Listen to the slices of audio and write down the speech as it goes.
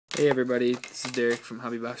Hey everybody, this is Derek from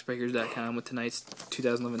HobbyBoxBreakers.com with tonight's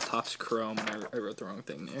 2011 Topps Chrome. I wrote the wrong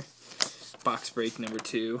thing there. Box break number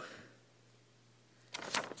 2.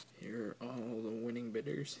 Here are all the winning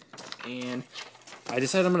bidders. And I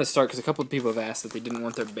decided I'm going to start because a couple of people have asked that they didn't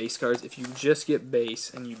want their base cards. If you just get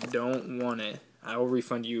base and you don't want it, I will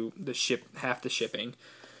refund you the half the shipping.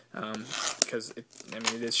 Because it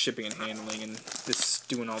is shipping and handling, and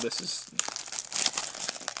doing all this is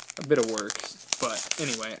a bit of work. But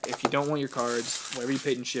anyway, if you don't want your cards, whatever you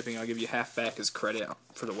paid in shipping, I'll give you half back as credit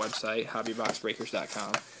for the website,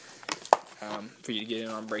 hobbyboxbreakers.com, for you to get in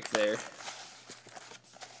on break there.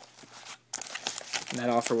 And that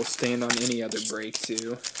offer will stand on any other break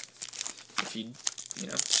too. If you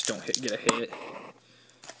just don't get a hit.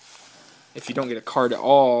 If you don't get a card at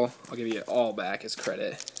all, I'll give you it all back as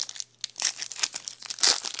credit.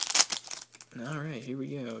 All right, here we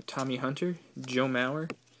go. Tommy Hunter, Joe Mauer,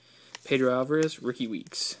 Pedro Alvarez, Ricky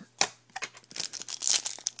Weeks.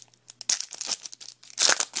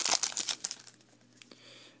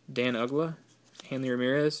 Dan Uggla, Hanley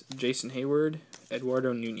Ramirez, Jason Hayward,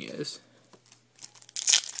 Eduardo Nunez.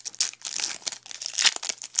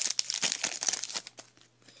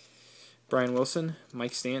 Brian Wilson,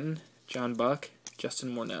 Mike Stanton, John Buck, Justin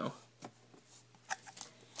Morneau.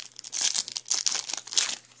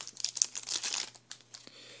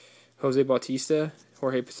 Jose Bautista,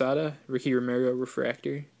 Jorge Posada, Ricky Romero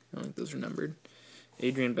Refractor. I don't think those are numbered.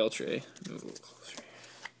 Adrian Beltre. Move a little closer.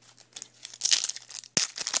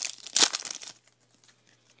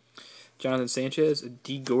 Jonathan Sanchez,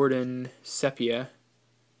 D. Gordon Sepia.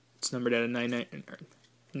 It's numbered out of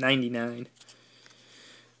 99.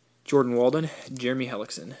 Jordan Walden, Jeremy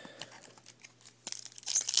Hellickson.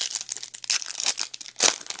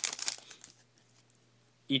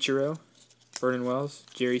 Ichiro, Vernon Wells,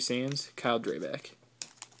 Jerry Sands, Kyle Drabek.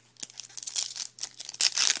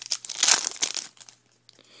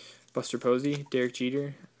 Buster Posey, Derek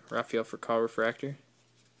Jeter, Rafael Furcal Refractor,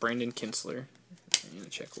 Brandon Kinsler in the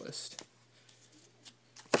checklist.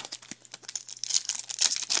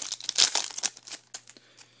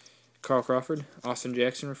 Carl Crawford, Austin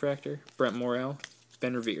Jackson Refractor, Brent Morel,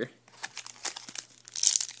 Ben Revere.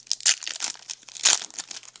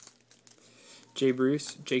 Jay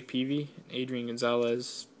Bruce, Jake Peavy, Adrian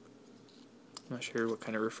Gonzalez. I'm not sure what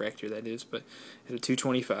kind of refractor that is, but at a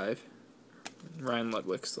 225. Ryan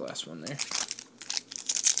Ludwig's the last one there.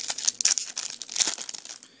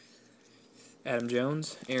 Adam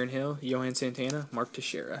Jones, Aaron Hill, Johan Santana, Mark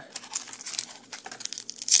Teixeira.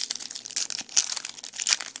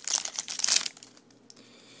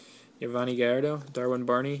 Giovanni Gallardo, Darwin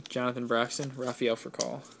Barney, Jonathan Braxton, Rafael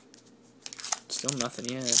Furcal. Still nothing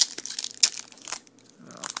yet.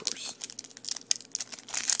 Oh, of course.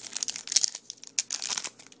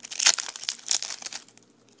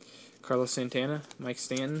 Carlos Santana, Mike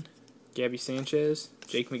Stanton, Gabby Sanchez,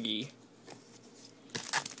 Jake McGee.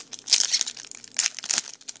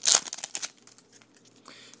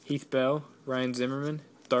 Heath Bell, Ryan Zimmerman,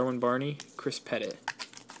 Darwin Barney, Chris Pettit.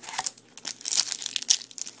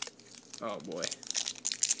 Oh boy.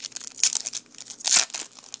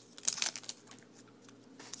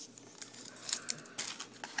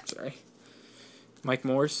 Sorry. Mike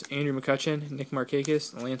Morse, Andrew McCutchen, Nick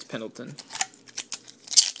Markakis, Lance Pendleton.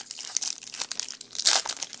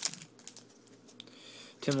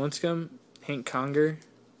 Tim Lincecum, Hank Conger.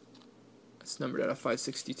 That's numbered out of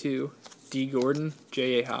 562. D. Gordon,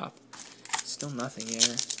 J.A. Hop. Still nothing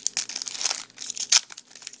yet.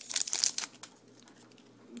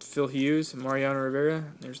 Phil Hughes, Mariano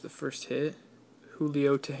Rivera. There's the first hit.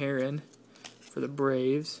 Julio Teheran for the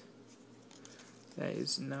Braves. That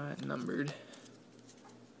is not numbered.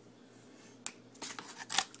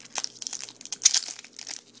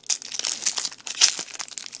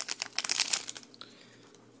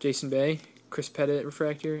 Jason Bay, Chris Pettit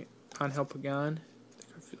Refractor, Angel Pagan.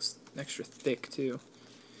 It feels extra thick too.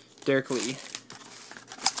 Derek Lee.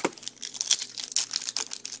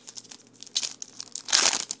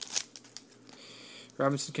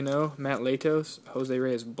 Robinson Cano, Matt Latos, Jose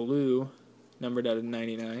Reyes Blue, numbered out of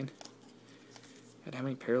 99. God, how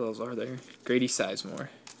many parallels are there? Grady Sizemore.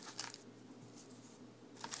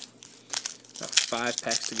 About 5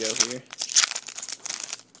 packs to go here.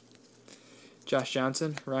 Josh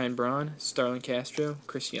Johnson, Ryan Braun, Starlin Castro,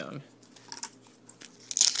 Chris Young.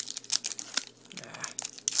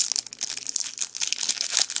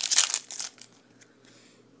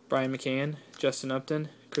 Brian McCann, Justin Upton,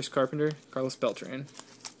 Chris Carpenter, Carlos Beltran.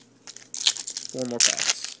 4 more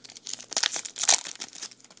packs.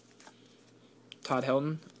 Todd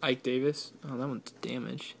Helton, Ike Davis. Oh, that one's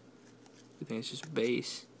damaged. I think it's just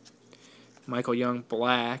base. Michael Young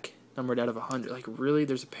black, numbered out of 100. Like, really?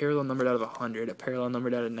 There's a parallel numbered out of 100, a parallel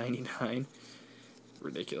numbered out of 99.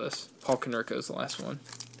 Ridiculous. Paul Konerko is the last one.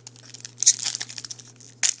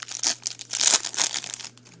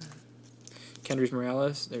 Kendrys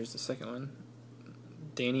Morales, there's the second one.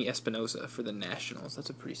 Danny Espinosa for the Nationals. That's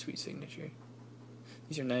a pretty sweet signature.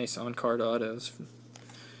 These are nice on-card autos.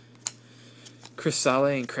 Chris Sale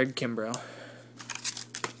and Craig Kimbrell.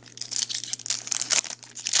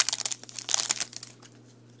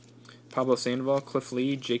 Pablo Sandoval, Cliff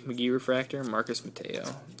Lee, Jake McGee refractor, Marcus Mateo.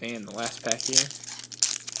 And the last pack here.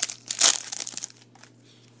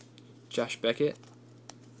 Josh Beckett,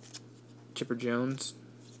 Chipper Jones,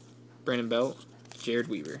 Brandon Belt, Jared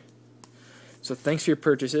Weaver. So thanks for your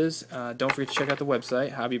purchases. Don't forget to check out the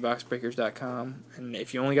website, hobbyboxbreakers.com. And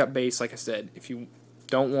if you only got base, like I said, if you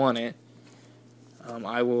don't want it,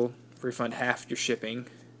 I will refund half your shipping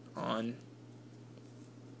on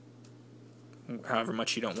however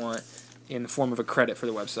much you don't want in the form of a credit for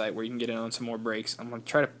the website where you can get in on some more breaks. I'm going to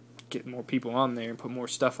try to get more people on there and put more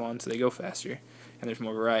stuff on so they go faster and there's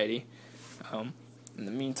more variety. In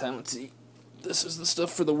the meantime, let's see. This is the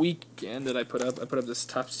stuff for the weekend that I put up. I put up this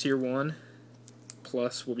Topps Tier 1.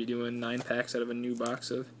 Plus, we'll be doing 9 packs out of a new box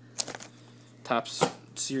of Topps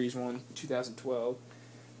Series 1 2012.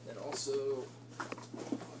 And also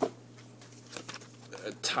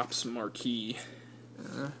a Topps Marquee.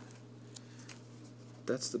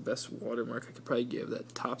 That's the best watermark I could probably give.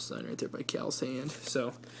 That top sign right there by Cal's hand.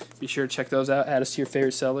 So be sure to check those out. Add us to your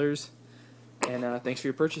favorite sellers. And thanks for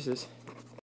your purchases.